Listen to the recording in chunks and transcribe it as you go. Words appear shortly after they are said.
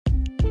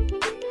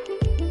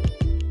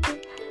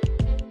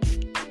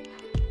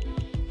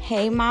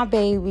Hey, my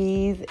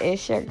babies,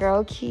 it's your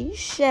girl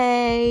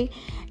Keisha,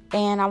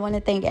 and I want to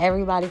thank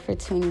everybody for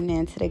tuning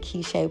in to the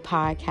Keisha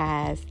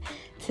podcast.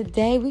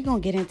 Today, we're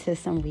going to get into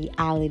some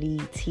reality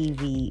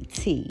TV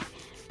tea,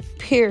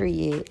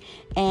 period.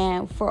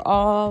 And for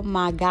all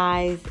my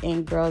guys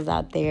and girls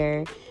out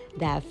there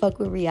that fuck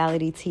with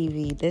reality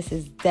TV, this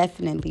is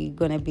definitely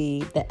going to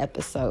be the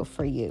episode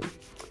for you.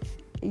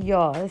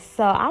 Y'all,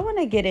 so I want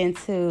to get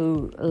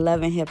into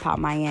Love and Hip Hop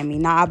Miami.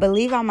 Now, I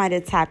believe I might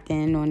have tapped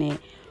in on it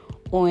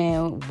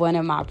on one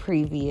of my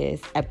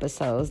previous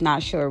episodes.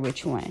 Not sure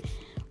which one.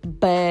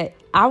 But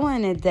I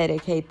want to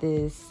dedicate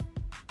this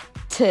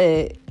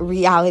to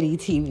reality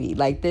TV,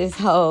 like this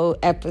whole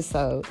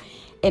episode,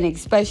 and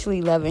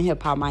especially Love and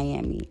Hip Hop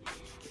Miami.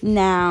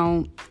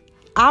 Now,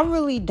 I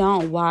really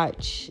don't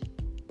watch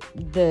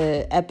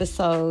the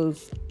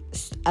episodes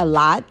a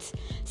lot,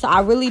 so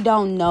I really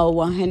don't know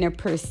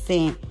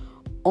 100%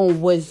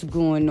 on what's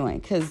going on,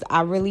 because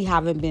I really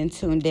haven't been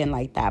tuned in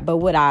like that. But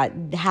what I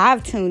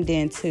have tuned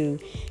into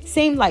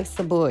seemed like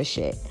some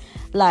bullshit.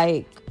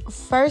 Like,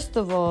 first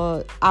of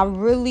all, I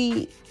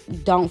really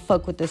don't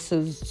fuck with the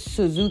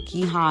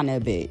Suzuki Hana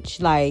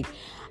bitch. Like,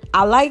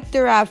 I liked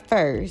her at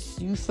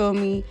first, you feel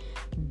me?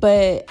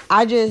 But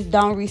I just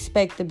don't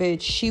respect the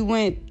bitch. She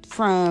went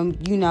from,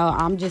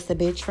 I'm just a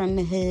bitch from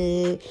the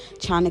hood,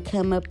 trying to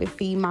come up and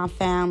feed my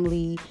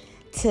family,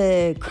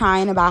 to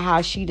crying about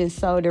how she done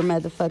sold her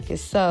motherfucking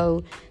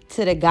soul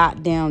to the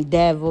goddamn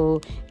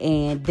devil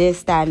and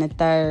this, that, and the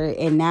third.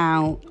 And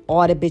now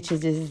all the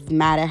bitches is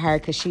mad at her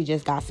because she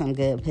just got some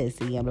good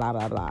pussy and blah,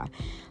 blah, blah.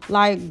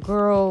 Like,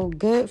 girl,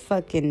 good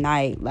fucking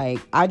night. Like,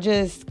 I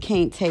just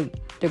can't take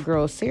the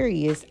girl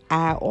serious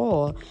at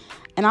all.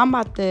 And I'm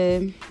about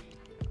to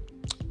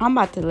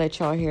let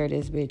y'all hear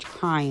this bitch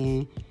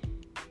crying,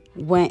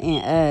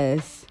 wanting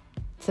us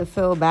to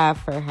feel bad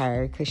for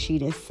her because she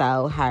done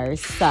sold her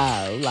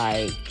soul.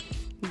 Like,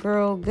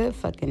 girl, good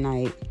fucking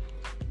night.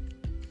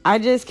 I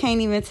just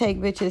can't even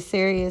take bitches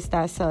serious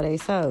that sell they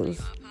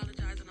souls. I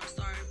apologize and I'm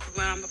sorry for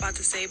what I'm about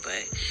to say,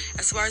 but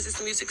as far as this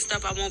music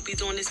stuff, I won't be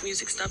doing this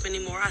music stuff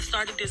anymore. I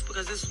started this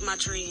because this was my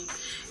dream,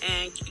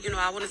 and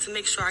I wanted to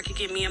make sure I could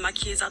get me and my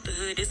kids out the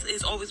hood.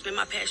 It's always been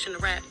my passion to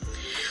rap.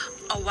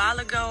 A while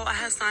ago, I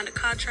had signed a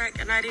contract,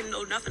 and I didn't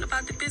know nothing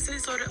about the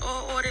business or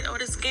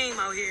this game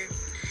out here.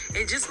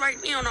 And just right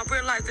now, I'm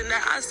realizing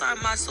that I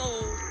signed my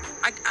soul.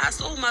 I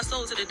sold my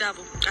soul to the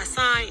devil. I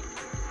signed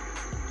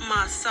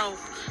myself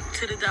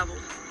to the devil.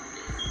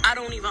 I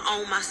don't even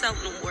own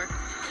myself no more.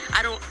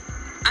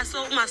 I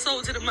sold my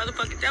soul to the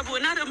motherfucking devil,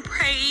 and I done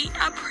prayed.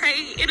 I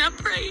prayed, and I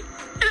prayed,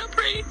 and I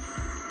prayed.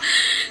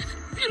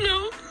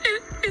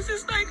 It's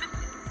just like,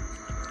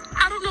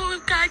 I don't know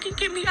if God can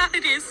get me out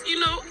of this,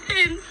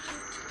 and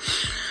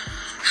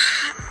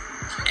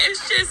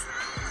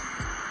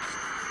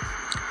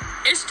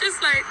it's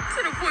just like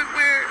to the point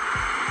where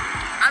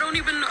I don't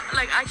even know,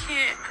 like, I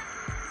can't.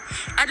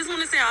 I just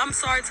want to say I'm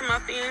sorry to my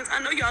fans. I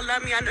know y'all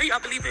love me. I know y'all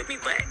believe in me,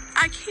 but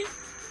I can't.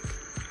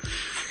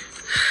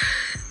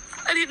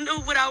 I didn't know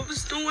what I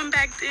was doing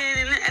back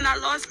then, and I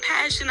lost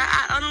passion.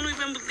 I don't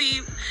even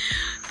believe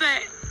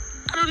that.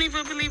 I don't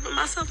even believe in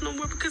myself no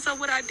more because of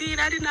what I did.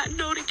 I did not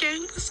know the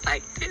game was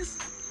like this.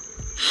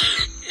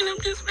 And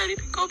I'm just ready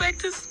to go back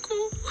to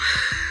school.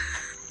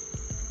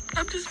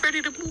 I'm just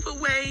ready to move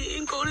away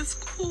and go to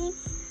school.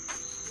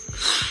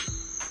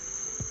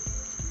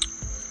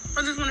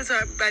 I just want to tell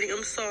everybody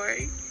I'm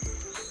sorry.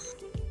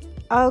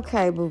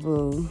 Okay,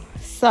 boo-boo.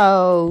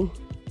 So,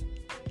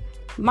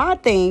 my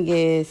thing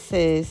is,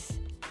 sis,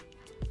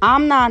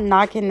 I'm not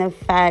knocking the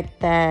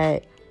fact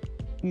that,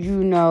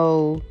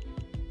 you're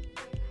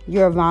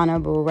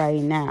vulnerable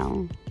right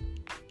now.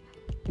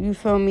 You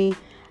feel me?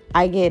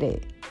 I get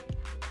it.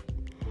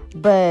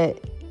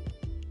 But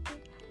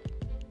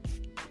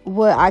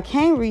what I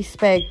can't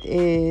respect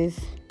is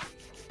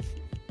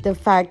the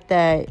fact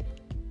that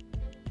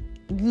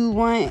you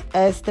want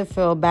us to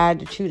feel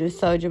bad that you done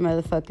sold your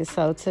motherfucking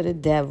soul to the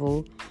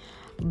devil,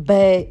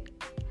 but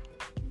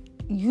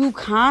you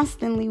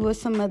constantly with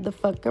some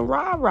motherfucking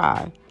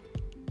rah-rah.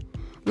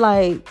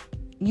 Like,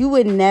 you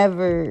would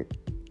never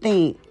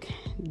think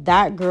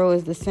that girl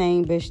is the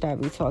same bitch that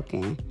be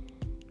talking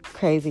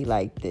crazy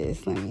like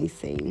this. Let me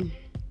see.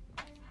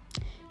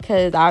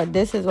 Because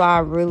this is why I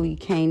really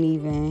can't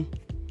even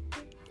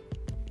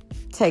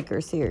take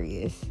her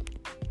serious.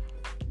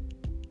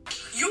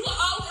 You a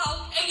old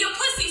hoe and your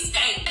pussy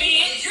stank,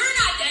 bitch. You're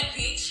not that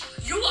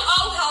bitch. You a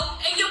old hoe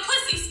and your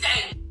pussy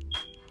stank.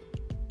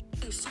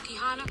 Team Suki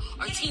Hana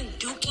or Team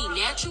Dookie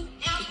Natural?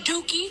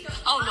 Dookie?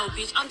 Oh no,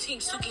 bitch. I'm Team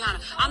Suki Hana.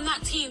 I'm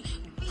not Team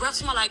breath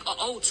smell like an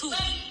old tooth.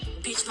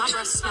 Bitch, my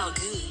breath smell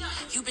good.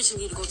 You bitches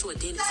need to go to a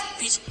dentist.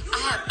 Bitch, I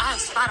have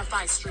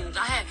Spotify streams.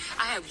 I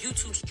have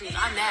YouTube streams.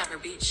 I'm never,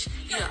 bitch.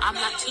 Yeah, I'm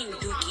not Team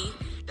Dookie.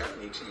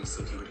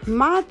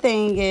 My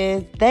thing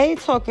is, they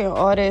talking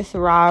all this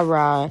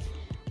rah-rah,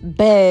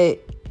 but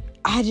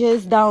I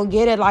just don't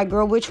get it. Like,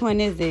 girl, which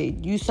one is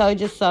it? You sold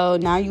your soul.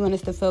 Now you want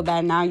us to feel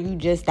bad. Now you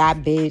just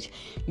that bitch.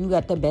 You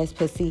got the best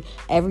pussy.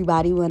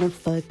 Everybody want to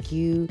fuck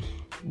you.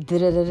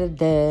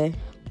 Da-da-da-da-da.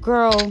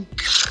 Girl,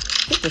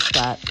 Hit the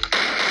strap.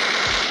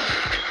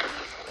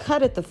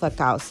 Cut it the fuck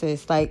out,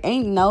 sis. Like,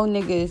 ain't no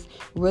niggas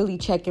really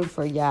checking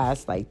for your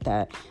ass like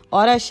that.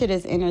 All that shit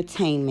is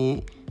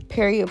entertainment.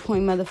 Period,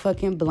 point,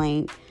 motherfucking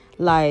blank.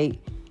 Like,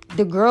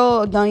 the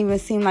girl don't even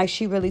seem like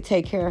she really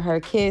take care of her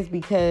kids,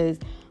 because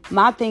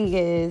my thing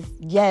is,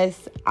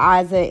 yes,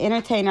 as an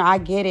entertainer, I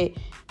get it.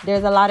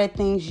 There's a lot of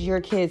things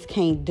your kids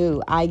can't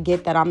do. I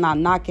get that. I'm not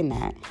knocking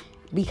that,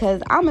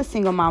 because I'm a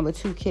single mom with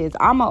 2 kids.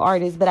 I'm an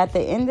artist. But at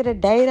the end of the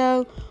day,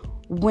 though,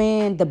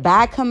 when the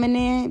bag coming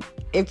in,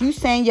 if you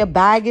saying your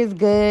bag is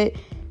good,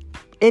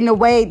 in the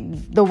way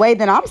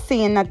that I'm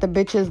seeing that the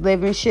bitch is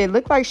living, shit,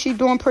 look like she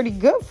doing pretty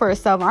good for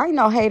herself. I ain't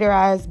no hater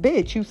ass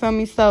bitch. You feel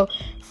me? So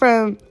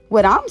from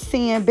what I'm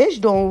seeing,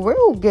 bitch doing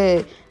real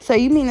good. So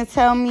you mean to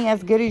tell me,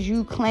 as good as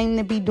you claim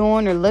to be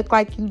doing or look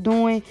like you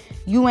doing,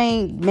 you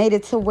ain't made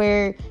it to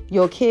where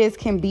your kids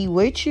can be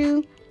with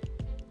you?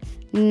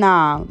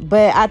 Nah.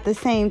 But at the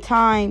same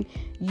time,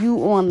 you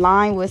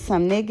online with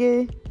some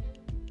nigga,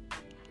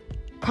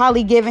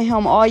 probably giving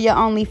him all your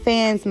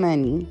OnlyFans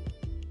money.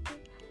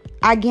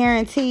 I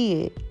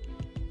guarantee it.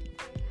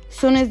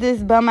 Soon as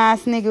this bum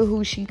ass nigga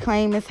who she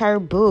claim is her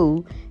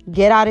boo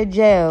get out of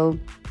jail,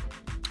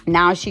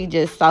 now she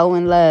just so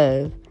in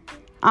love.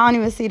 I don't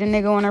even see the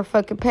nigga on her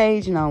fucking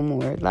page no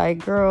more.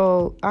 Like,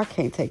 girl, I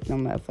can't take no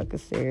motherfucker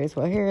serious.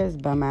 Well, here his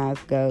bum ass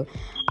go.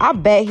 I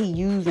bet he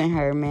using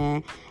her,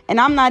 man. And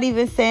I'm not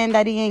even saying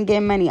that he ain't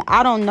getting money.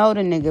 I don't know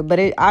the nigga, but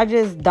I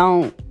just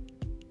don't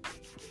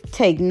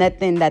take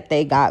nothing that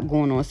they got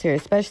going on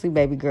serious, especially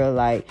baby girl.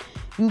 Like,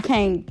 you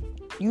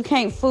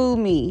can't fool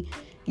me.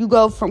 You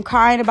go from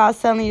crying about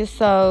selling your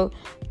soul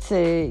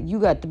to you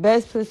got the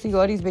best pussy,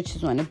 all these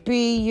bitches want to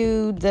be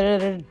you,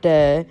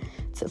 to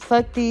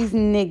fuck these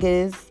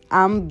niggas,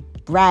 I'm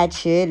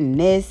ratchet and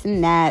this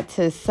and that,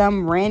 to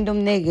some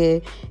random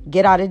nigga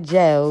get out of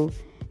jail.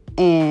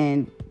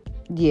 And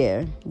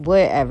yeah,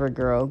 whatever,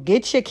 girl.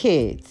 Get your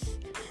kids.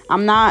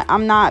 I'm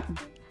not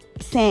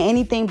saying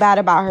anything bad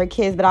about her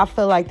kids, but I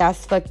feel like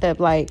that's fucked up.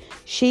 Like,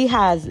 she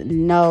has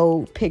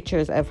no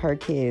pictures of her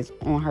kids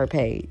on her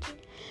page.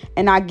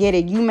 And I get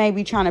it. You may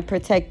be trying to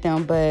protect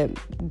them, but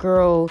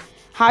girl,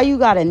 how you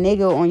got a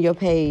nigga on your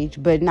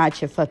page but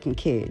not your fucking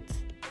kids?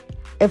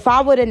 If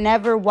I would have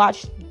never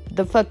watched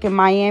the fucking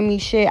Miami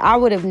shit, I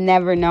would have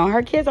never known.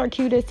 Her kids are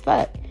cute as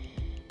fuck.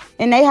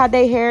 And they had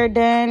their hair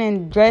done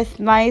and dressed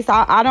nice.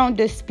 I don't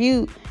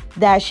dispute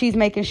that she's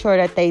making sure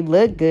that they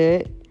look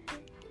good.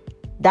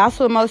 That's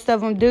what most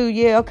of them do.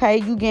 Yeah, okay,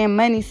 you getting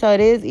money, so it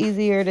is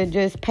easier to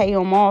just pay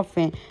them off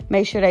and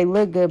make sure they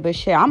look good. But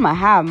shit, I'm going to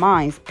have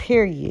mine,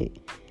 period.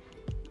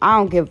 I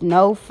don't give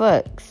no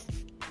fucks.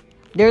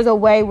 There's a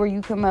way where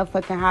you can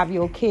motherfucking have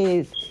your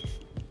kids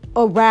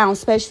around,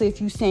 especially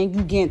if you saying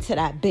you get into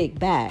that big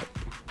bag.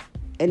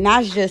 And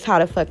that's just how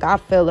the fuck I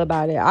feel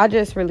about it. I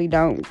just really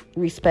don't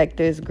respect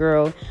this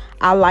girl.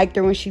 I liked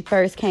her when she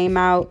first came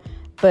out,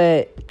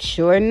 but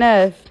sure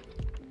enough,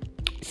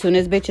 soon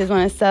as bitches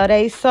want to sell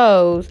their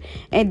souls.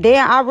 And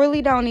then I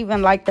really don't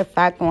even like the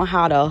fact on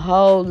how the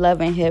whole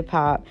Love and Hip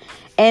Hop,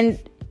 and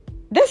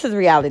this is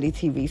reality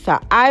TV, so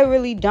I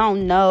really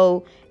don't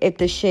know if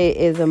the shit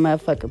is a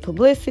motherfucking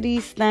publicity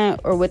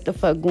stunt or what the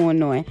fuck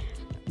going on.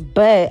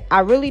 But I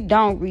really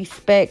don't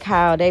respect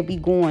how they be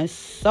going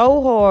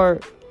so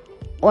hard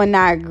on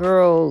that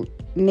girl,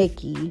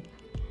 Nicki.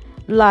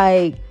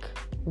 Like,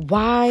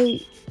 why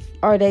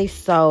are they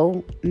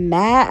so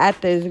mad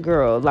at this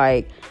girl?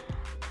 Like,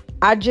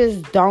 I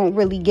just don't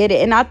really get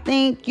it. And I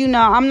think,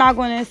 I'm not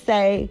going to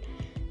say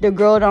the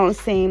girl don't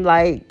seem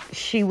like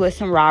she was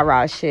some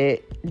rah-rah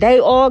shit. They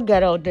all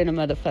ghetto than a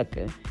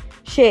motherfucker.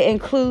 Shit,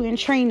 including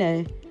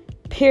Trina.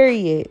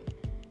 Period.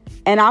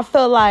 And I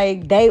feel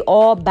like they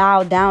all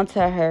bow down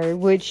to her,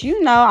 which,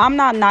 I'm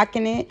not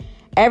knocking it.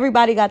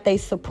 Everybody got their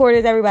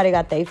supporters. Everybody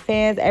got their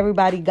fans.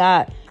 Everybody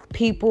got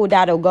people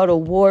that'll go to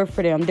war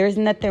for them. There's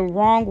nothing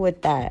wrong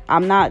with that.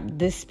 I'm not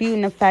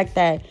disputing the fact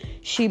that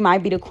she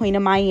might be the queen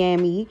of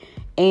Miami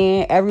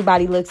and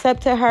everybody looks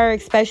up to her,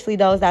 especially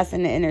those that's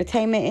in the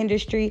entertainment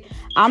industry.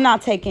 I'm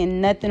not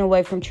taking nothing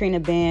away from Trina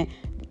being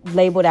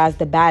labeled as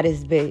the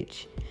baddest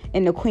bitch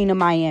and the queen of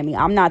Miami.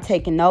 I'm not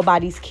taking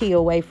nobody's key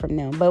away from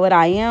them. But what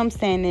I am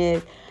saying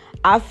is,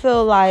 I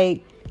feel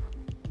like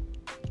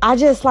I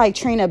just like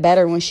Trina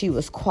better when she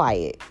was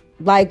quiet.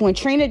 Like, when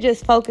Trina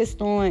just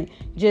focused on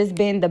just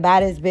being the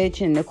baddest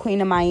bitch and the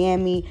queen of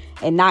Miami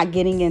and not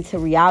getting into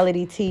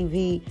reality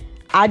TV,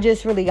 I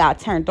just really got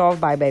turned off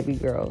by baby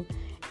girl.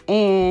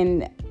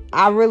 And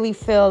I really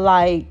feel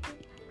like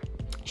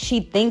she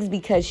thinks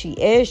because she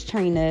is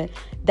Trina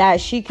that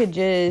she could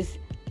just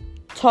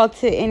talk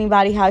to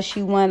anybody how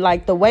she want.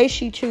 Like, the way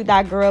she chewed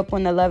that girl up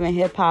on the Love and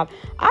Hip Hop,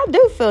 I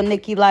do feel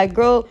Nicki like,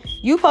 girl,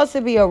 you supposed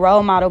to be a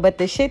role model, but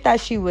the shit that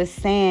she was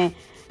saying,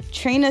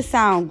 Trina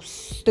sounds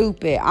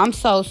stupid. I'm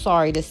so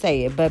sorry to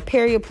say it, but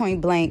period, point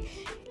blank,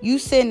 you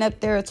sitting up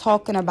there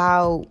talking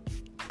about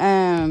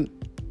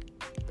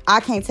I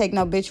can't take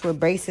no bitch with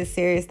braces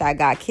serious that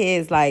got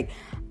kids. Like,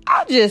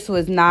 I just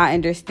was not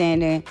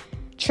understanding.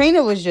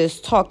 Trina was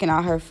just talking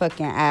out her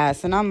fucking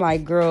ass, and I'm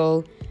like,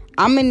 girl,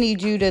 I'm gonna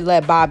need you to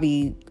let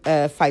Bobby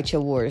fight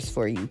your wars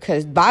for you,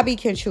 because Bobby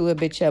can chew a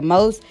bitch up.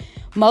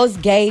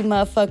 Most gay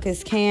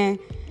motherfuckers can,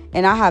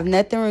 and I have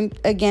nothing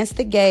against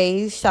the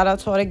gays. Shout out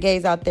to all the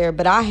gays out there,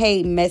 but I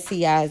hate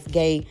messy ass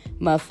gay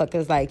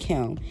motherfuckers like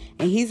him,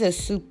 and he's a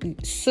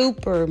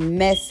super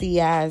messy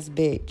ass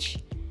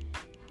bitch.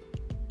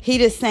 He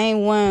the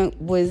same one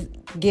was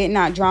getting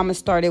that drama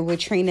started with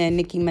Trina and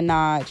Nicki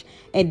Minaj.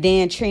 And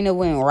then Trina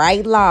went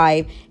right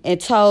live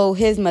and told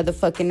his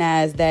motherfucking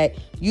ass that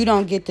you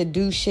don't get to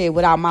do shit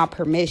without my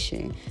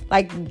permission.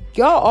 Like,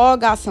 y'all all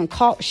got some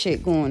cult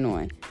shit going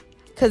on.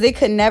 Because it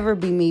could never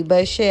be me.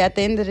 But shit, at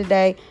the end of the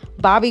day,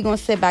 Bobby gonna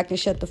sit back and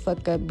shut the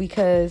fuck up,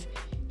 because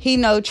he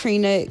know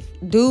Trina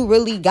do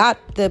really got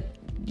the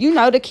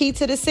key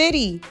to the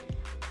city.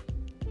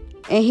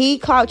 And he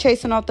caught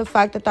chasing off the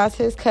fact that that's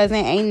his cousin.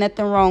 Ain't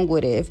nothing wrong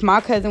with it. If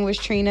my cousin was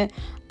Trina,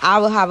 I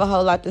would have a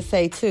whole lot to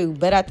say too.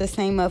 But at the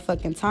same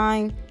motherfucking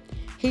time,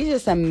 he's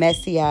just a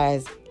messy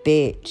ass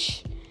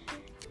bitch.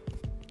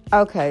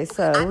 Okay,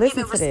 so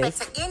listen to this.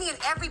 To any and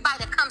everybody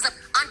that comes up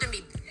under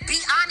me. Be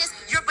honest,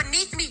 you're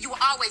beneath me, you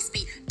will always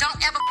be. Don't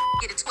ever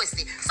get it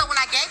twisted. So when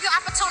I gave you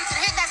opportunity to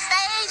hit that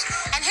stage,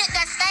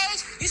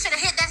 you should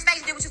have hit that stage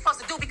and did what you're supposed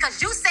to do,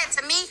 because you said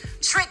to me,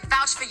 Trick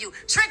vouch for you.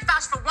 Trick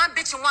vouch for one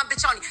bitch and one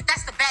bitch only.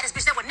 That's the baddest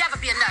bitch. There will never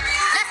be another.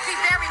 Let's be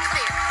very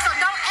clear. So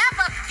don't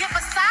ever get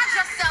beside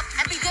yourself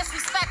and be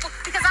disrespectful,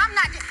 because I'm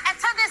not. And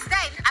to this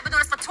day, I've been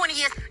doing this for 20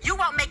 years. You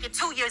won't make it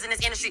 2 years in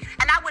this industry.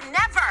 And I would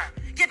never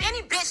give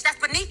any bitch that's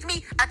beneath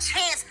me a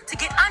chance to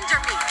get under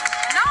me.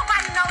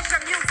 Nobody knows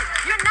your music.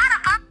 You're not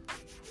an artist.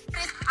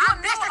 You're a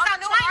bitch that's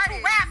not trying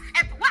to rap.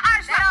 And what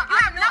artist? You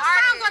have no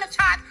songs on the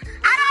charts.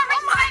 I don't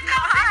respect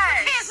no bitch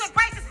with kids with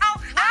braces.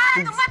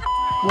 I'm the mother.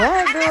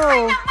 What,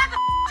 girl?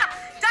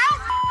 Don't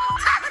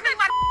touch me,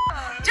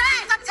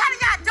 James. I'm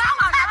telling y'all, don't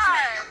touch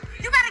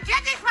me. You better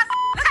get these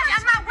motherfuckers.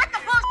 I'm not with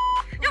the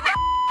bullshit. You been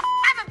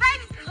having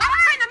babies. I'm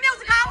turning the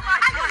music on.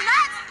 Are you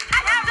nuts?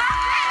 Are you dumb?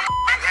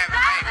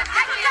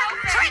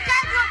 Treat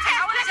that you a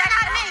test. Listen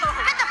out of me.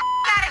 Get the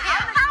out of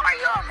here. How are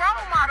you a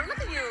role model?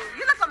 Look at you.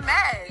 You look a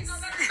mess.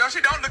 No, she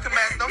don't look a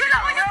mess. Don't You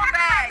know when you talk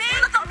about me,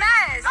 you look a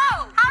mess.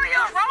 Oh, how are you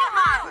a role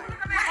model?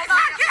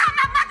 Get on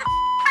my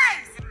motherfucking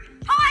face.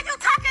 Who are you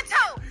talking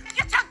to?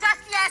 Get your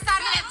dusty ass out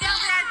of here,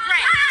 devil ass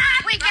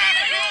brat. We get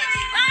it, bitch.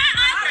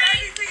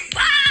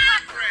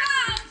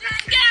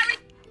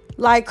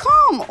 Like,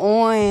 come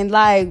on.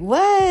 Like,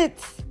 what?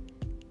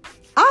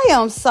 I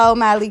am so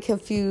madly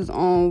confused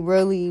on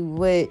really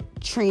what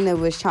Trina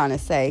was trying to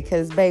say.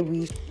 Because,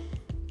 baby,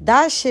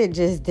 that shit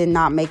just did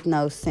not make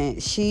no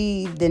sense.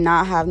 She did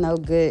not have no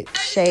good,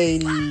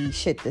 shady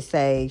shit to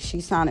say.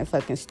 She sounded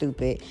fucking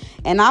stupid.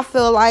 And I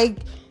feel like,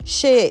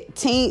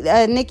 shit,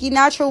 Nicki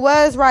Natural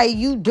was right.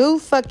 You do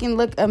fucking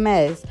look a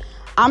mess.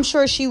 I'm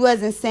sure she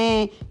wasn't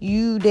saying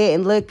you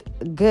didn't look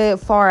good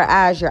far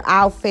as your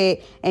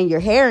outfit and your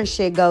hair and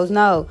shit goes.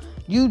 No,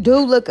 you do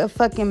look a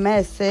fucking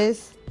mess,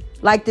 sis.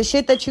 Like, the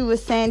shit that you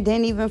was saying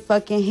didn't even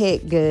fucking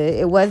hit good.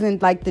 It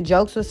wasn't like the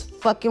jokes was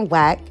fucking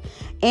whack.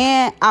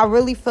 And I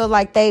really feel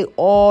like they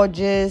all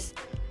just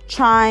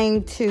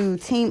trying to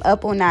team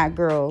up on that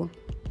girl.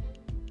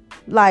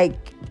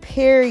 Like,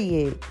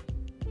 period.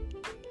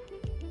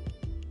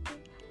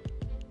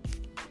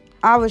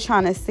 I was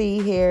trying to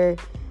see here.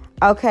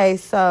 Okay,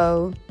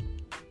 so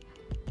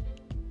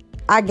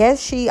I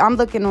guess I'm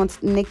looking on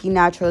Nicki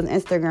Natural's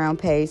Instagram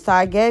page. So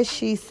I guess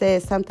she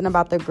said something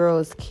about the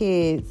girl's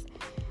kids.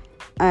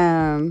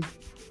 Me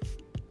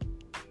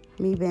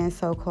being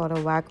so-called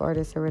a whack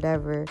artist or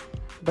whatever.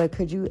 But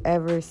could you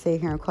ever sit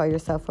here and call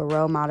yourself a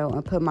role model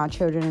and put my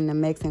children in the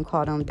mix and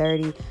call them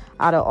dirty?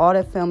 Out of all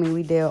the filming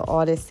we did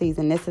all this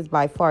season, this is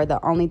by far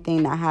the only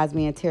thing that has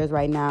me in tears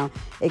right now,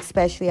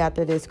 especially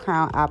after this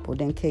Crown Apple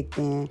done kicked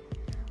in.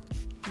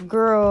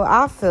 Girl,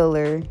 I feel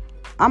her.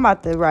 I'm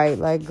about to write,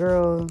 like,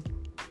 girl,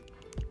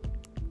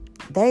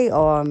 they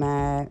all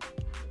mad.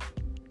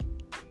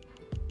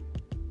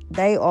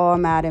 They all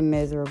mad and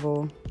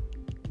miserable.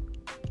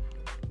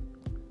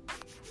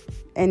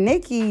 And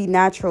Nicki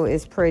Natural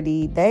is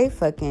pretty. They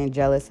fucking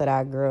jealous of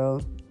that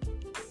girl.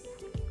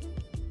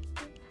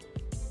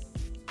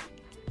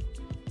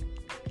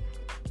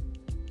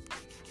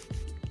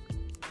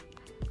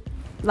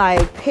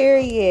 Like,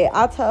 period.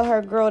 I tell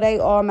her, girl, they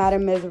all mad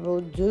and miserable.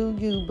 Do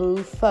you,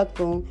 boo? Fuck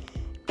them.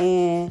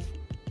 And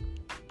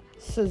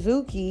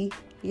Suzuki,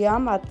 yeah,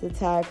 I'm about to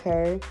tag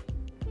her.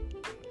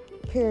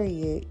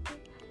 Period.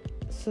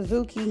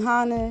 Suzuki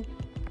Hana,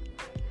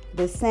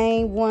 the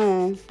same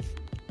one,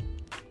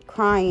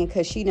 crying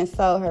because she done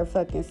sold her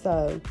fucking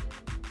soul.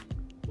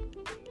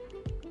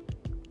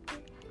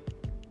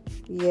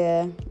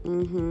 Yeah,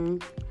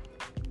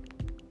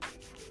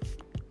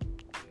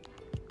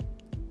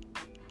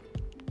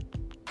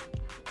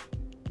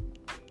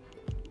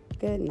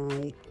 Good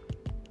night.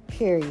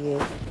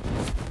 Period.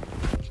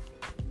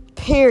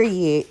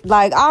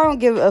 Like, I don't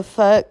give a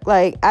fuck.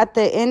 Like, at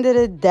the end of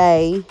the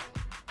day,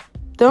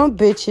 them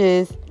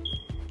bitches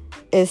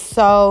is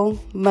so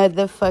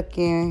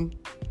motherfucking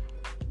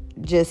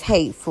just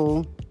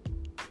hateful.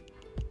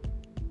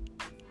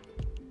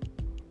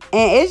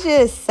 And it's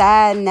just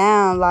sad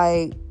now,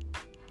 like,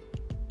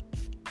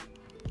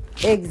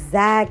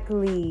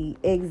 exactly.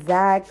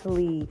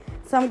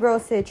 Some girl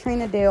said,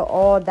 Trina did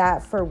all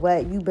that for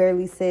what? You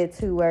barely said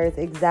 2 words.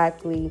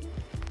 Exactly.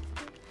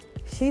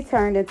 She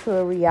turned into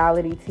a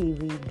reality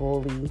TV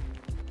bully.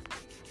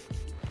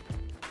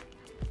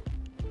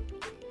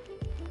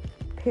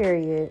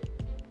 Period.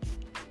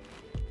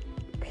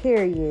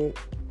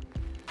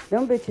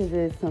 Them bitches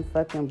is some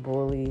fucking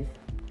bullies.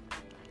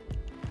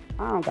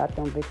 I don't got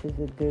them bitches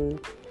to do.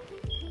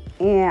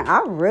 And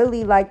I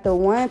really like the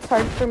one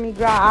Twerk For Me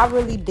girl. I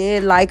really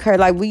did like her.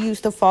 Like, we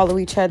used to follow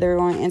each other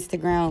on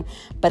Instagram.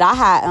 But I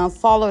had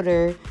unfollowed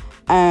her.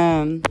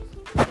 I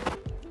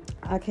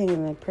can't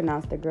even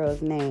pronounce the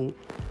girl's name.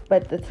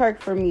 But the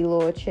Twerk For Me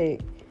little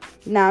chick.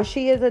 Now,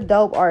 she is a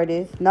dope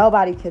artist.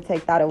 Nobody can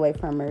take that away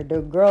from her.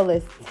 The girl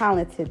is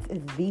talented as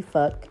the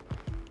fuck.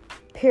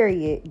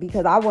 Period.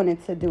 Because I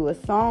wanted to do a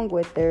song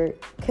with her.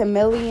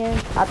 Chameleon.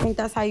 I think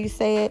that's how you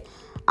say it.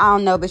 I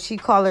don't know, but she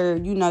called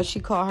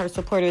her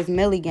supporters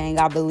Millie Gang,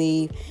 I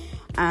believe.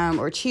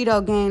 Or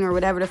Cheeto Gang, or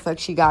whatever the fuck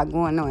she got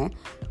going on.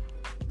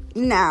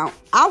 Now,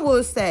 I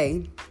will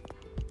say,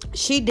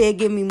 she did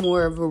give me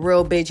more of a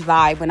real bitch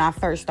vibe when I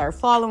first started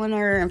following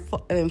her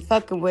and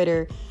fucking with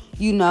her.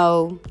 You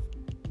know,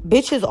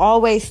 bitches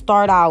always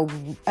start out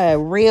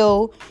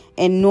real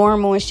and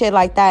normal and shit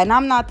like that. And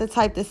I'm not the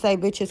type to say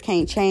bitches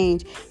can't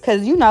change.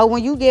 Because, you know,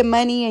 when you get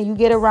money and you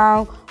get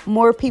around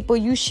more people,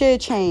 you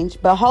should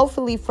change. But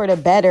hopefully for the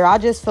better. I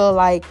just feel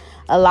like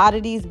a lot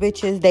of these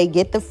bitches, they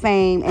get the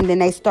fame and then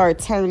they start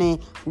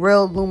turning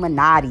real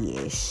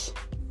Illuminati-ish.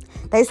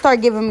 They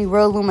start giving me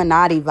real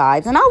Illuminati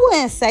vibes. And I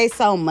wouldn't say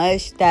so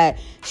much that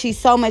she's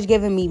so much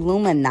giving me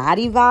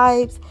Illuminati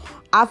vibes.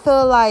 I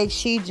feel like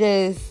she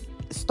just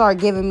start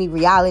giving me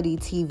reality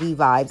TV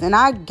vibes. And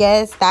I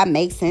guess that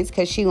makes sense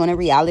because she on a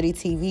reality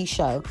TV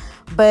show.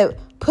 But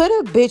put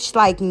a bitch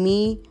like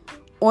me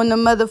on the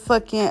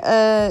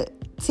motherfucking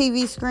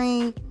TV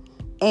screen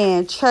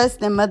and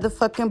trust and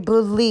motherfucking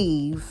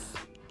believe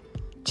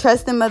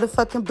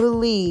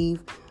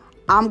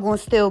I'm going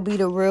to still be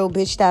the real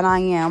bitch that I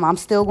am. I'm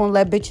still going to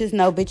let bitches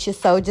know bitches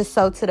so just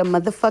so to the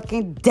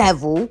motherfucking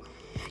devil.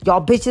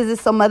 Y'all bitches is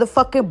some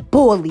motherfucking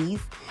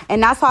bullies.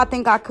 And that's why I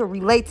think I could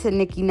relate to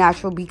Nicki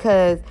Natural,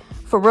 because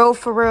for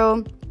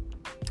real,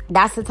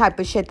 that's the type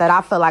of shit that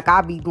I feel like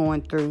I be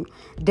going through.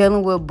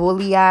 Dealing with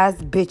bully ass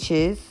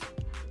bitches.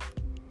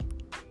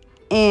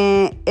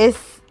 And it's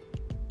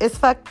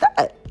fucked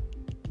up.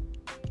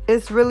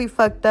 It's really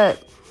fucked up.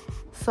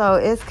 So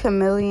it's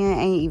Chameleon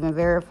ain't even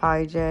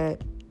verified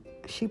yet.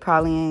 She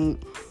probably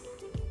ain't.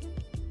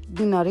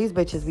 You know, these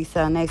bitches be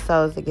selling their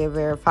souls to get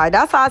verified.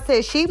 That's why I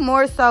said she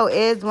more so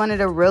is one of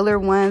the realer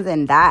ones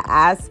in that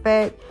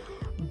aspect.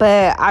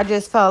 But I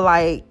just felt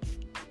like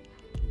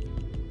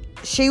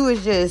she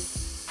was just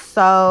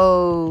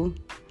so,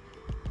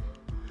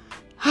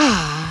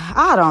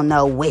 I don't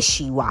know,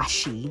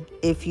 wishy-washy,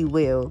 if you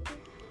will.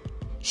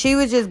 She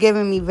was just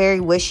giving me very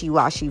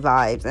wishy-washy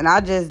vibes. And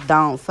I just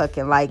don't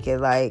fucking like it.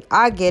 Like,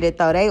 I get it,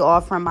 though. They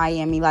all from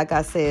Miami, like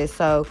I said.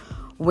 So,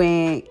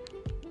 when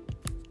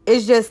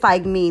it's just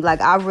like me.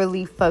 Like, I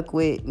really fuck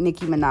with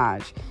Nicki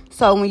Minaj.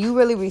 So, when you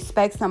really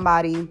respect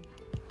somebody,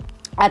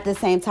 at the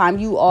same time,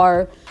 you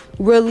are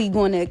really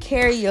going to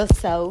carry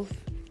yourself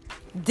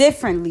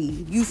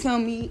differently. You feel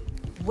me?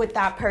 With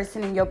that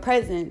person in your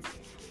presence.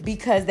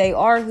 Because they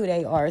are who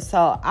they are.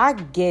 So, I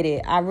get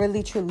it. I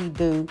really, truly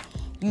do.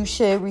 You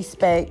should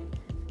respect,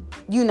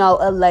 you know,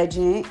 a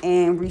legend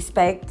and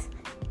respect,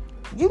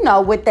 you know,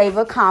 what they've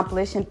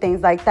accomplished and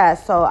things like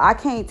that. So I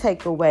can't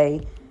take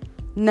away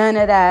none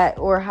of that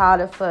or how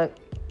the fuck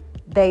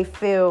they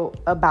feel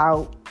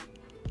about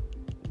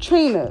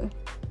Trina.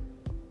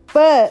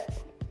 But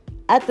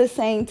at the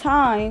same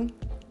time,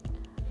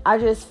 I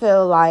just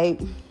feel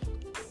like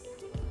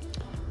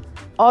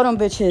all them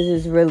bitches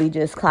is really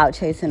just clout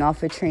chasing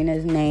off of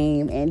Trina's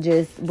name, and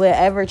just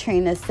whatever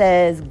Trina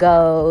says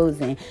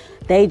goes, and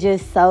they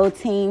just so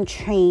team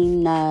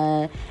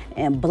Trina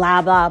and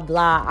blah, blah,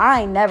 blah.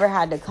 I ain't never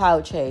had to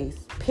clout chase,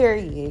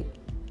 period.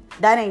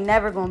 That ain't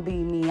never gonna be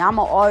me.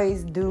 I'ma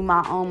always do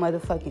my own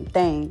motherfucking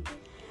thing.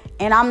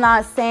 And I'm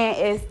not saying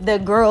it's the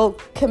girl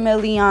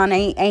Chameleon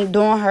ain't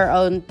doing her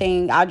own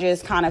thing. I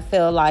just kind of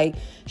feel like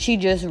she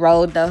just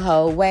rode the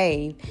whole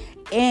wave.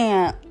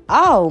 And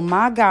oh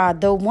my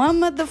God, the one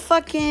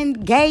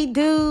motherfucking gay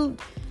dude,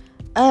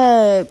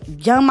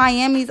 Young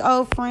Miami's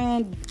old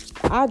friend,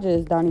 I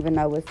just don't even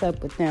know what's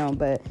up with them.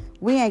 But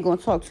we ain't gonna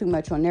talk too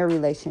much on their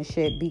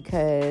relationship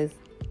because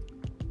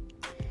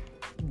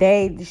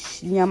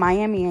Young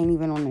Miami ain't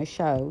even on the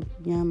show.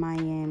 Young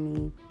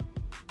Miami.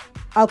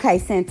 Okay,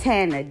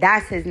 Santana,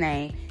 that's his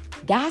name.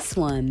 That's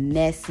one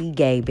messy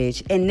gay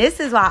bitch. And this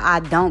is why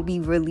I don't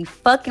be really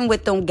fucking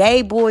with them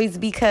gay boys,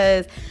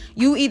 because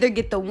you either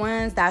get the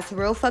ones that's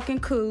real fucking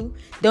cool.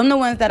 Them the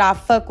ones that I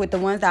fuck with, the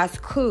ones that's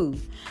cool.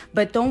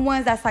 But them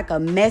ones that's like a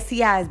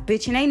messy ass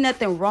bitch, and ain't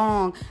nothing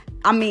wrong.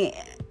 I mean,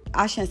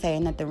 I shouldn't say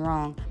ain't nothing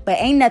wrong, but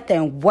ain't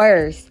nothing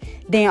worse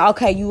than,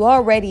 okay, you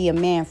already a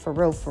man for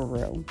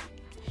real.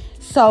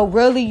 So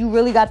really, you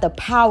really got the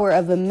power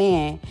of a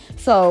man.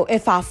 So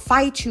if I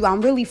fight you,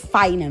 I'm really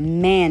fighting a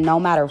man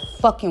no matter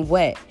fucking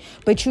what.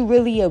 But you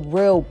really a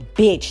real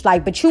bitch.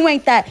 Like, but you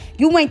ain't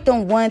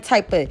them one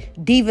type of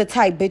diva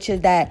type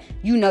bitches that,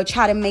 you know,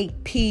 try to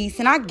make peace.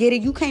 And I get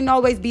it. You can't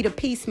always be the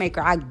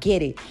peacemaker. I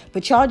get it.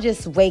 But y'all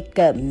just wake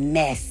up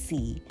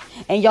messy.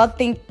 And y'all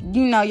think,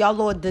 you know, y'all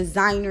little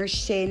designer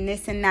shit and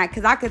this and that.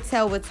 Because I could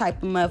tell what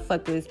type of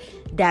motherfuckers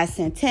that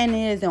Santana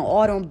is and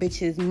all them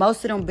bitches.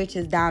 Most of them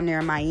bitches down there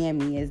in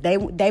Miami is. They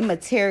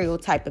material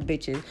type of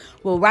bitches.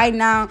 Well, right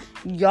now,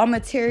 y'all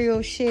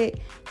material shit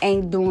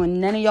ain't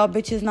doing none of y'all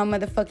bitches no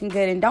motherfucking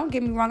good. And don't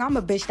get me wrong, I'm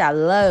a bitch that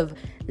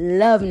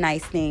love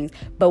nice things.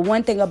 But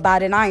one thing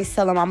about it, I ain't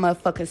selling my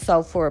motherfucking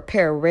soul for a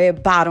pair of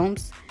red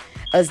bottoms,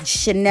 a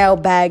Chanel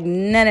bag,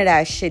 none of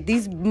that shit.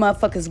 These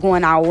motherfuckers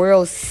going out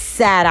real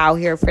sad out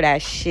here for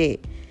that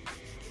shit.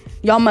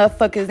 Y'all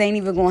motherfuckers ain't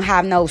even gonna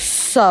have no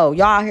soul.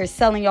 Y'all out here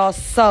selling y'all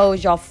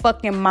souls, y'all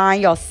fucking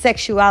mind, y'all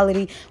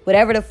sexuality,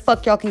 whatever the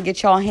fuck y'all can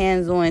get y'all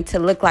hands on to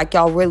look like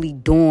y'all really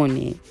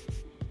doing it.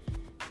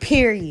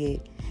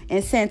 Period.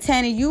 And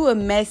Santana, you a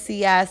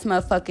messy ass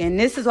motherfucker. And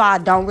this is why I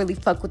don't really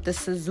fuck with the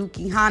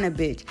Suzuki Hana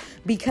bitch.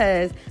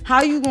 Because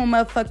how you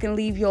gonna motherfucking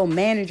leave your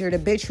manager, the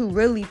bitch who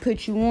really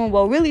put you on,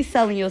 well, really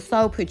selling your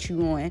soul put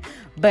you on.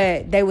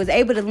 But they was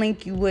able to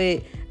link you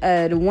with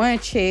the one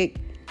chick,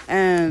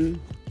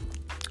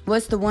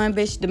 what's the one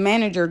bitch, the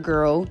manager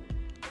girl?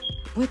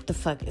 What the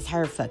fuck is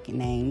her fucking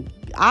name?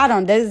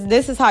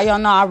 This is how y'all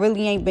know I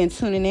really ain't been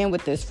tuning in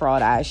with this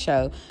fraud ass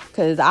show.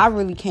 Because I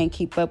really can't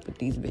keep up with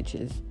these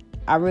bitches.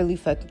 I really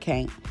fucking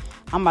can't.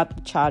 I'm about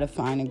to try to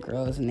find a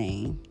girl's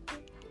name.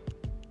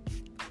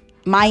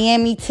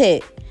 Miami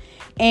Tip.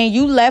 And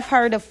you left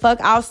her the fuck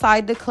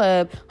outside the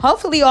club.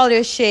 Hopefully all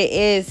this shit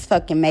is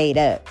fucking made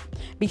up.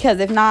 Because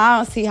if not, I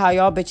don't see how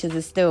y'all bitches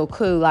is still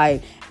cool.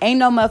 Like, ain't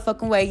no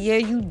motherfucking way. Yeah,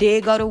 you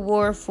did go to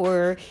war for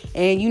her.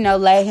 And, you know,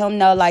 let him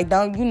know, like,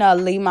 don't, you know,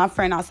 leave my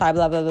friend outside,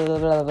 blah, blah, blah, blah,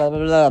 blah, blah,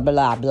 blah,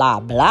 blah, blah,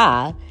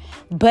 blah.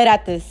 But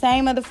at the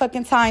same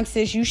motherfucking time,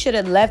 sis, you should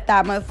have left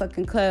that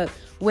motherfucking club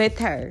with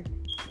her.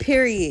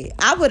 Period.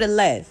 I would have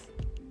left.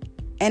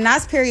 And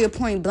that's period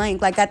point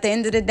blank. Like, at the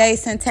end of the day,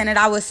 Santana,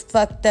 I was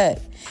fucked up.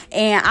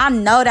 And I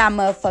know that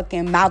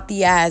motherfucking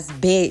mouthy ass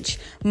bitch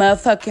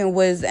motherfucking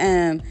was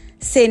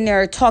sitting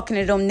there talking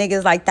to them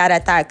niggas like that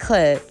at that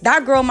club.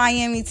 That girl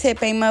Miami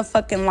Tip ain't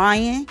motherfucking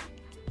lying.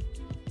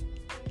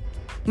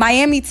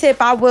 Miami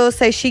Tip, I will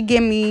say, she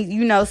give me,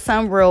 you know,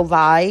 some real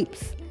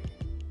vibes.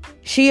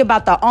 She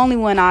about the only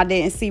one I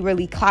didn't see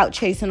really clout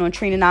chasing on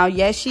Trina. Now,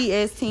 yes, she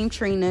is Team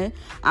Trina.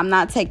 I'm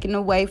not taking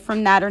away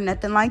from that or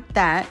nothing like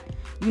that.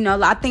 You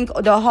know, I think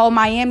the whole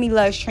Miami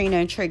loves Trina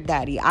and Trick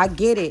Daddy. I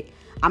get it.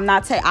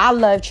 I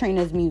love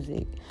Trina's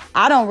music.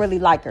 I don't really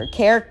like her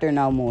character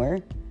no more.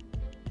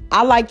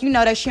 I like, you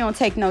know, that she don't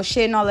take no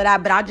shit and all of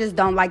that, but I just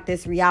don't like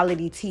this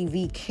reality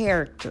TV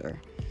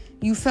character.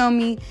 You feel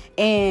me?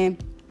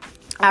 And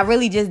I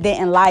really just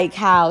didn't like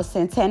how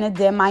Santana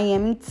did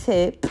Miami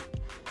Tip.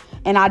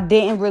 And I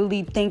didn't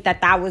really think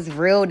that was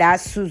real. That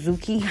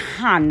Suzuki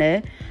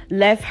Hana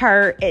left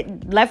her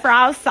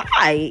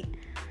outside.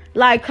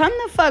 Like, come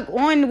the fuck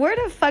on. Where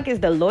the fuck is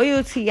the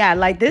loyalty at?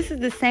 Like, this is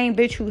the same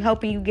bitch who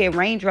helping you get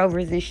Range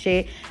Rovers and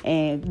shit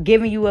and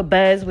giving you a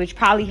buzz, which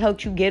probably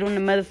helped you get on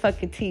the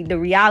motherfucking the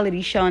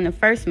reality show in the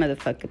first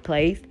motherfucking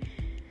place.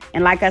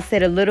 And like I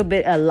said,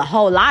 a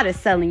whole lot of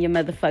selling your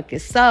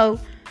motherfucking soul.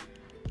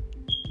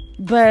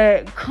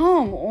 But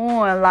come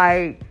on,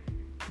 like,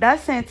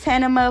 that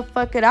Santana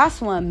motherfucker, that's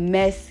one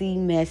messy,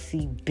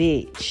 messy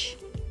bitch.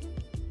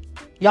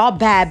 Y'all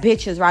bad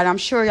bitches, right? I'm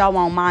sure y'all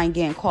won't mind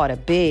getting called a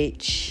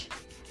bitch.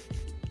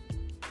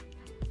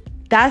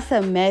 That's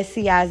a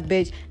messy ass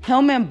bitch.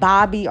 Him and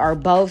Bobby are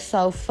both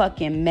so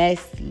fucking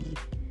messy.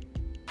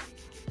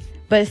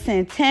 But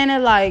Santana,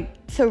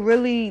 like, to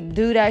really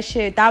do that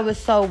shit, that was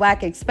so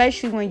whack.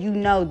 Especially when you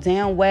know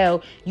damn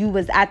well you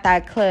was at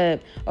that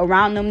club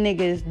around them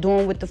niggas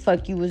doing what the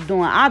fuck you was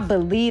doing. I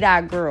believe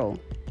that girl.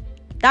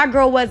 That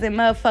girl wasn't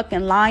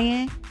motherfucking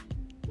lying.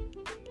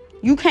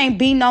 You can't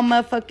be no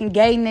motherfucking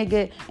gay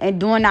nigga and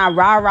doing that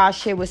rah-rah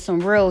shit with some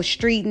real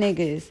street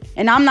niggas.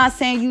 And I'm not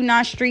saying you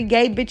not street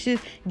gay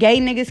bitches. Gay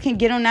niggas can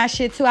get on that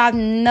shit too. I have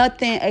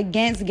nothing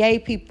against gay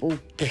people,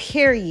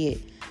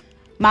 period.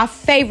 My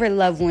favorite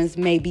loved ones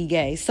may be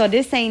gay. So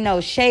this ain't no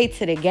shade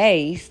to the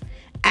gays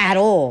at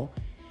all.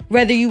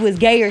 Whether you was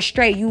gay or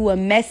straight, you a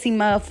messy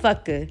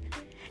motherfucker.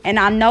 And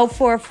I know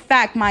for a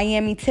fact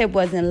Miami Tip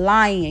wasn't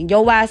lying.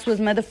 Your ass was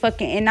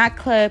motherfucking in that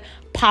club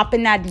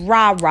popping that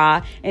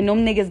rah-rah. And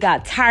them niggas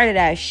got tired of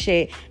that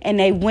shit. And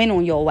they went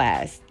on your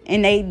ass.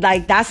 And they,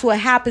 like, that's what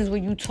happens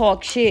when you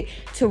talk shit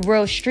to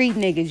real street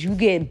niggas. You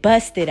get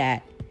busted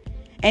at.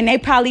 And they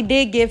probably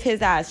did give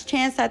his ass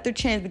chance after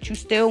chance. But you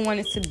still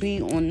wanted to be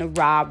on the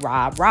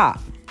rah-rah-rah.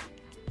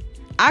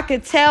 I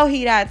could tell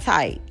he that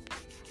type.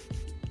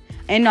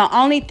 And the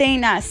only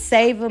thing that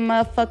save a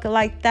motherfucker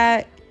like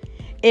that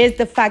is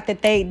the fact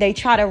that they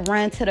try to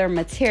run to their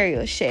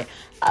material shit.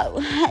 Oh,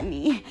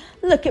 honey,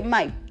 look at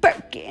my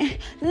Birkin.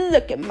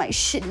 Look at my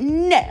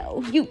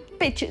Chanel. You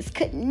bitches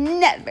could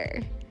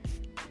never.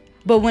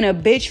 But when a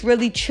bitch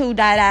really chew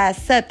that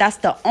ass up, that's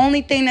the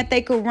only thing that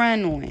they could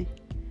run on.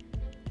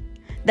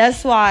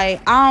 That's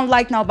why I don't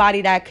like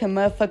nobody that can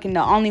motherfucking,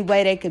 the only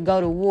way they could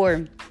go to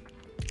war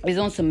is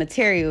on some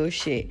material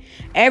shit.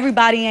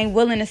 Everybody ain't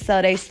willing to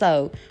sell their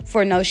soul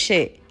for no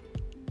shit.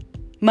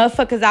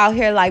 Motherfuckers out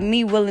here like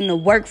me willing to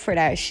work for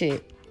that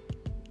shit.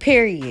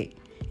 Period.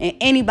 And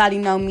anybody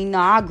know me know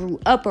I grew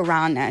up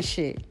around that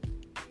shit.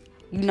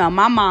 You know,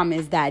 my mom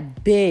is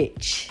that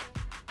bitch.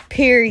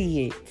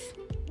 Period.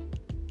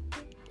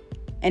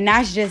 And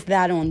that's just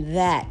that on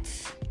that.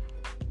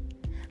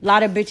 A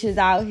lot of bitches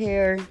out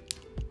here.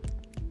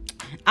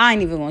 I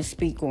ain't even gonna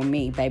speak on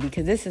me, baby,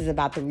 because this is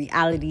about the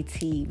reality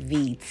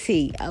TV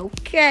tea,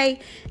 okay?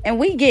 And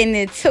we getting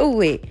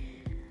into it.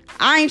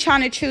 I ain't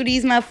trying to chew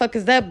these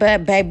motherfuckers up,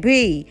 but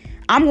baby,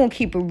 I'm gonna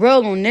keep it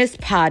real on this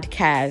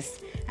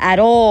podcast at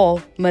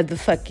all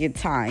motherfucking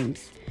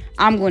times.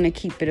 I'm gonna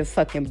keep it a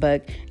fucking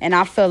buck. And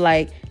I feel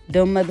like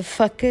them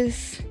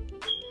motherfuckers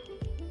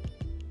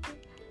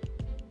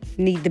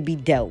need to be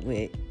dealt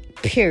with.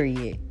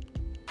 Period.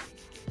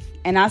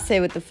 And I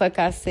said what the fuck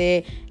I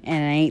said,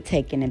 and I ain't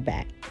taking it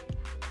back.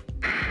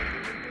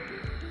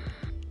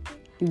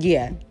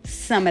 Yeah,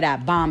 some of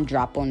that bomb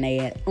drop on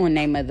they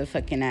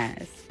motherfucking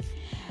ass.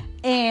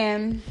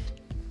 And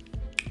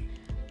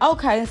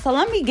okay, so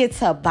let me get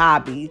to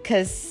Bobby,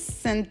 because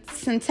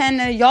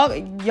Santana,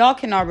 y'all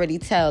can already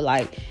tell,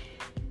 like,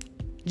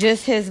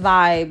 just his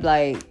vibe,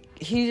 like,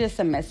 he's just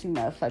a messy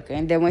motherfucker.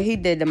 And then when he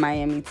did the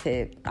Miami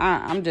tip,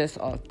 I'm just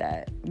off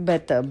that.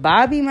 But the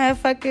Bobby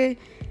motherfucker,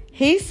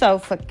 he's so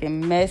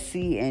fucking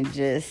messy and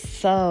just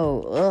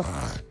so,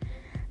 ugh.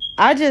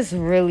 I just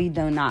really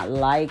do not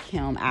like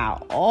him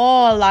at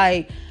all.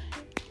 Like,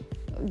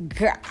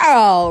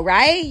 girl,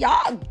 right?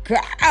 Y'all,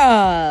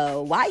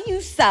 girl, why you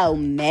so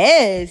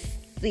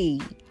messy?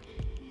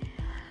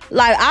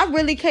 Like, I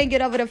really can't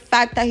get over the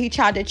fact that he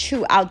tried to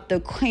chew out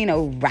the queen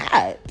of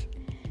rap,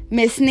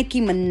 Miss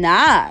Nicki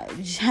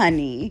Minaj,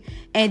 honey.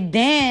 And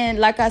then,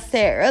 like I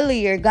said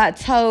earlier, got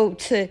told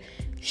to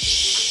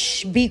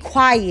shh, be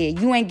quiet.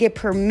 You ain't get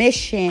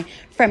permission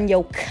from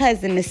your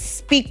cousin to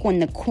speak on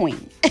the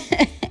queen.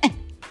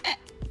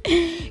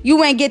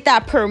 You ain't get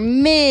that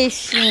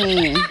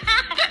permission.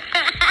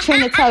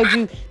 Trina told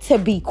you to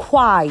be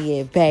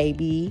quiet,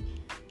 baby.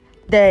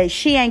 That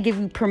she ain't give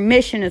you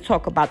permission to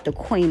talk about the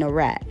queen of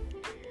rap.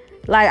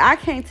 Like, I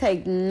can't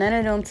take none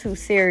of them too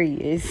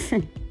serious.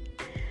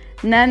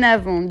 None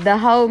of them. The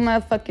whole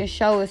motherfucking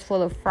show is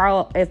full of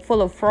fraud. It's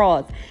full of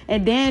frauds.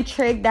 And then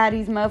Trick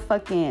Daddy's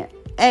motherfucking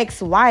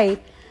ex-wife.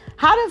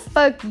 How the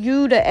fuck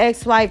you the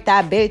ex-wife,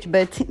 that bitch,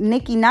 but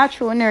Nicki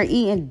Natural in there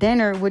eating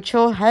dinner with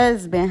your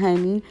husband,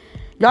 honey?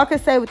 Y'all can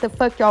say what the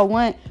fuck y'all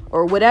want,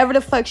 or whatever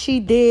the fuck she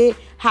did,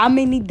 how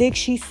many dicks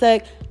she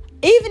sucked.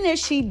 Even if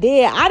she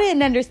did, I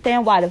didn't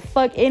understand why the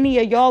fuck any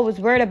of y'all was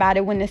worried about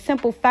it, when the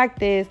simple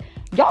fact is,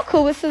 y'all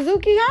cool with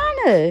Suzuki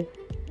Hana.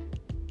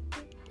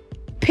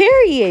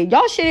 Period.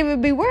 Y'all shouldn't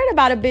even be worried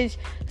about a bitch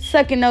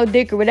sucking no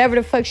dick or whatever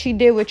the fuck she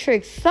did with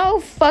Trick. So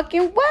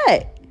fucking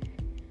what?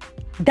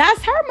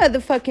 That's her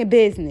motherfucking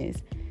business.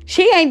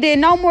 She ain't did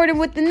no more than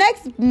what the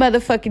next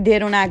motherfucker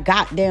did on that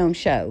goddamn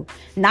show.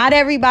 Not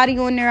everybody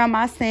on there, I'm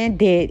not saying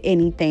did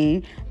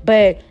anything.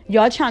 But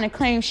y'all trying to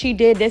claim she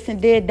did this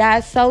and did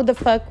that. So the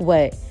fuck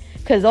what?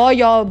 Because all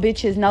y'all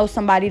bitches know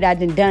somebody that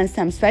done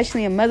something,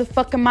 especially in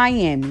motherfucking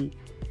Miami.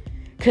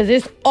 Because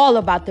it's all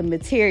about the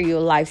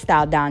material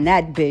lifestyle down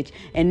that bitch.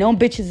 And them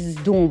bitches is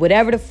doing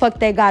whatever the fuck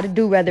they got to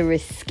do, whether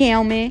it's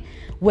scamming,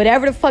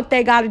 whatever the fuck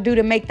they got to do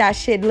to make that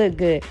shit look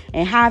good.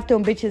 And half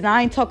them bitches,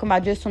 I ain't talking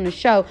about just on the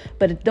show,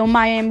 but them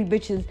Miami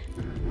bitches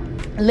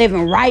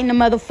living right in the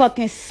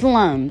motherfucking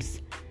slums.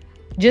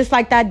 Just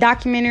like that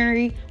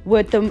documentary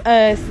with them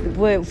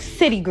with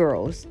City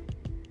Girls.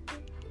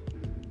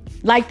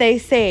 Like they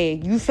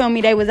said, you feel me?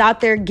 They was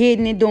out there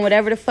getting it, doing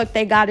whatever the fuck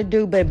they got to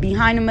do, but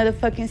behind the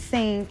motherfucking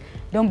scenes,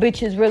 them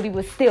bitches really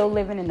was still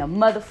living in the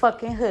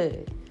motherfucking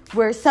hood.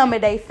 Where some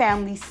of they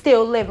families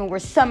still living, where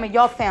some of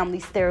y'all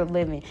families still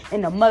living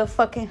in the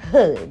motherfucking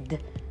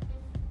hood.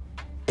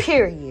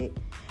 Period.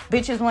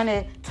 Bitches want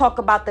to talk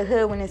about the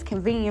hood when it's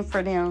convenient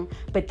for them,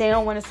 but they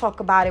don't want to talk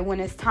about it when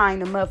it's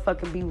time to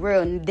motherfucking be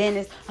real. And then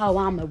it's, oh,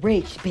 I'm a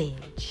rich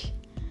bitch.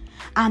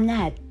 I'm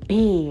that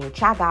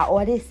bitch. I got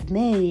all this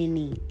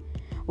money.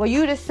 Well,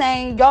 you the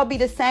same, y'all be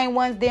the same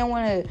ones then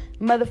want to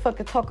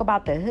motherfucking talk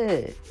about the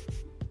hood.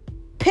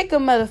 Pick a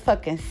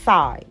motherfucking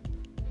side.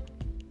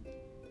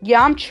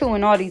 Yeah, I'm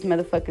chewing all these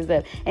motherfuckers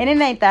up. And it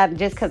ain't that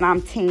just because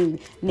I'm team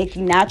Nicki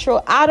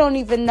Natural. I don't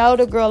even know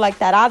the girl like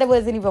that. I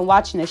wasn't even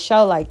watching the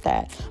show like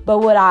that. But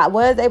what I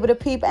was able to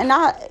peep, and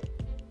I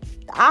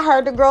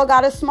heard the girl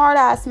got a smart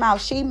ass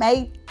mouth. She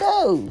made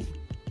do.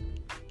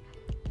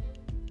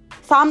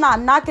 So I'm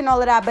not knocking all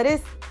of that, but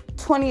it's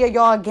 20 of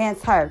y'all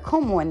against her.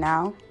 Come on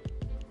now.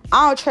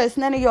 I don't trust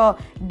none of y'all.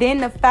 Then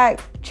the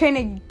fact,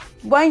 Trina,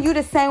 wasn't you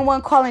the same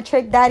one calling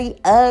Trick Daddy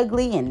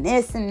ugly and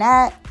this and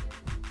that?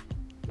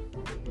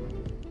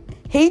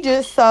 He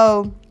just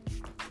so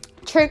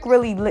Trick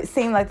really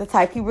seemed like the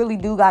type. He really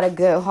do got a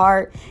good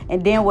heart.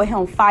 And then with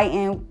him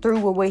fighting through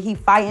with what he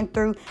fighting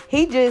through,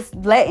 he just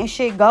letting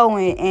shit go.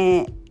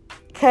 And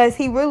because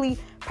he really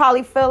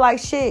probably feel like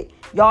shit,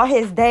 y'all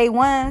his day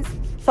ones.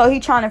 So he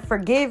trying to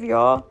forgive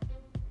y'all.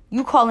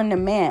 You calling the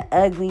man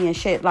ugly and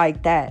shit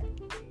like that.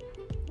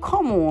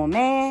 Come on,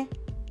 man.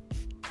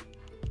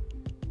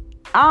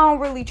 I don't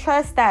really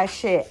trust that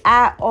shit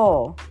at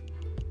all.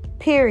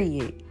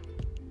 Period.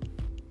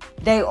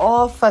 They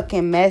all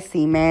fucking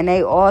messy, man.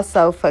 They all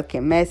so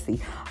fucking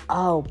messy.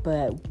 Oh,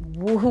 but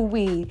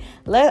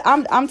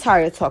I'm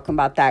tired of talking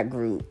about that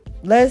group.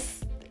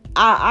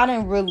 I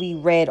didn't really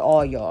read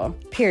all y'all.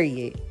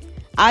 Period.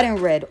 I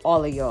didn't read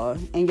all of y'all.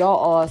 And y'all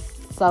all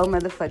so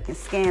motherfucking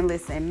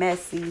scandalous and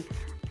messy.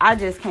 I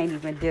just can't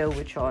even deal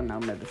with y'all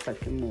no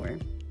motherfucking more.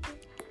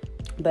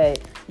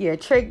 But yeah,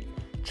 Trick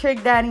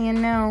Daddy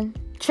and them.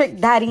 Trick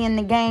Daddy in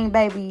the game,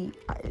 baby.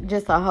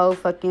 Just a whole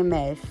fucking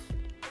mess.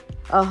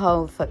 A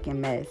whole fucking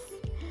mess.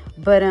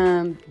 But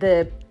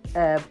the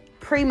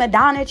prima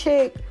donna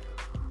chick,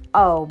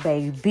 oh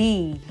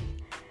baby,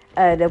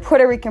 the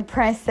Puerto Rican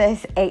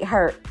princess ate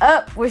her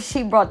up when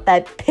she brought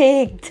that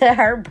pig to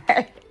her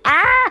birthday.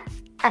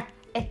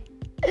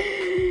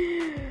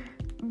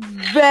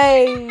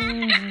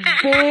 Baby,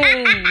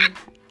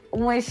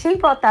 when she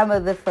brought that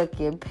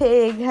motherfucking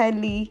pig,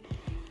 honey,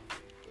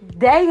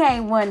 they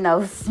ain't want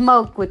no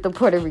smoke with the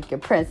Puerto Rican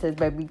princess,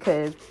 baby,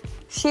 because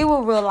she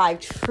will real like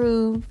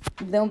true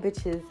them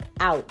bitches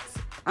out.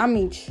 I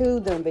mean, true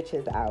them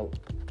bitches out.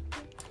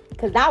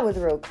 Because that was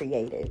real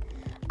creative.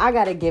 I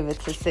gotta give it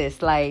to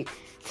sis. Like,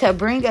 to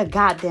bring a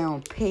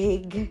goddamn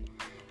pig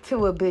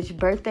to a bitch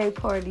birthday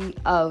party.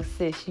 Oh,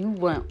 sis, you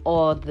want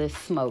all the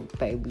smoke,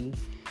 baby.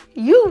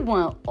 You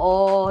want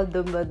all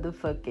the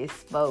motherfucking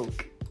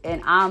smoke.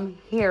 And I'm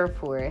here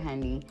for it,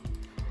 honey.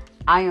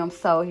 I am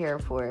so here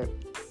for it.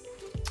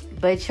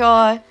 But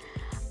y'all,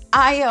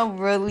 I am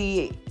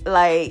really,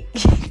 like,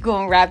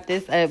 gonna wrap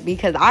this up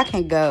because I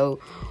can go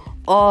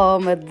all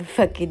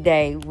motherfucking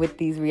day with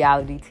these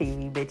reality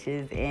TV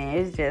bitches. And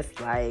it's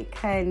just like,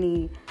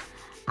 honey,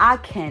 I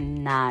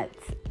cannot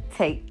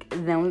take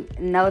them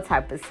no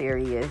type of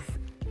serious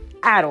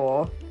at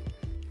all.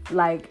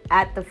 Like,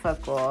 at the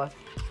fuck all.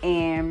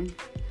 And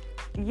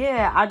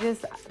yeah, I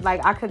just,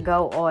 like, I could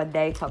go all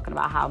day talking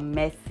about how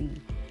messy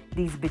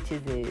these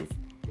bitches is.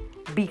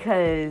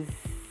 Because,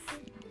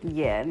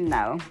 yeah,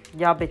 no,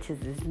 y'all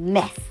bitches is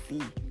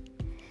messy.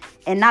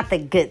 And not the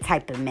good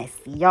type of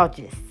messy. Y'all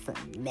just some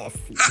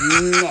messy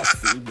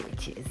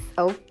bitches.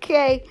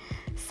 Okay?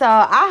 So,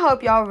 I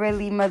hope y'all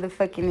really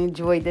motherfucking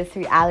enjoyed this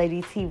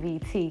reality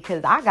TV tea.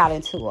 Because I got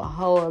into a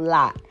whole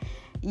lot.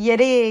 You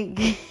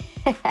dig?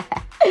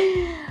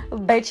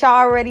 But y'all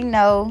already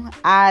know.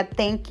 I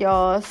thank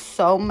y'all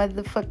so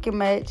motherfucking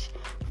much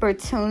for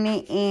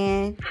tuning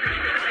in.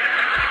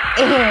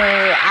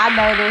 And I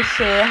know this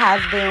shit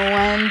has been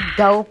one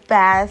dope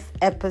ass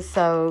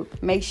episode.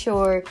 Make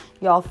sure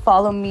y'all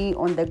follow me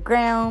on the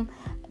gram,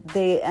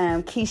 the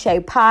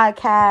Keisha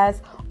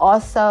Podcast.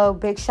 Also,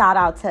 big shout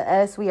out to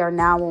us. We are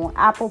now on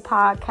Apple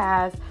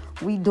Podcasts.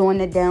 We doing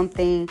the damn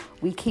thing.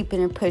 We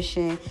keeping and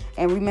pushing.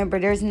 And remember,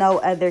 there's no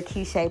other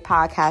Keisha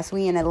Podcast.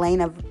 We in a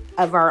lane of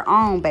our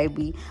own,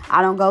 baby.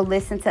 I don't go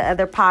listen to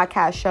other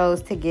podcast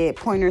shows to get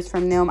pointers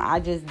from them. I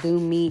just do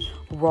me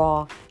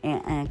raw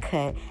and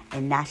uncut.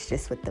 And that's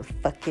just what the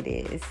fuck it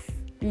is.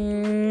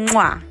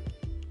 Mwah.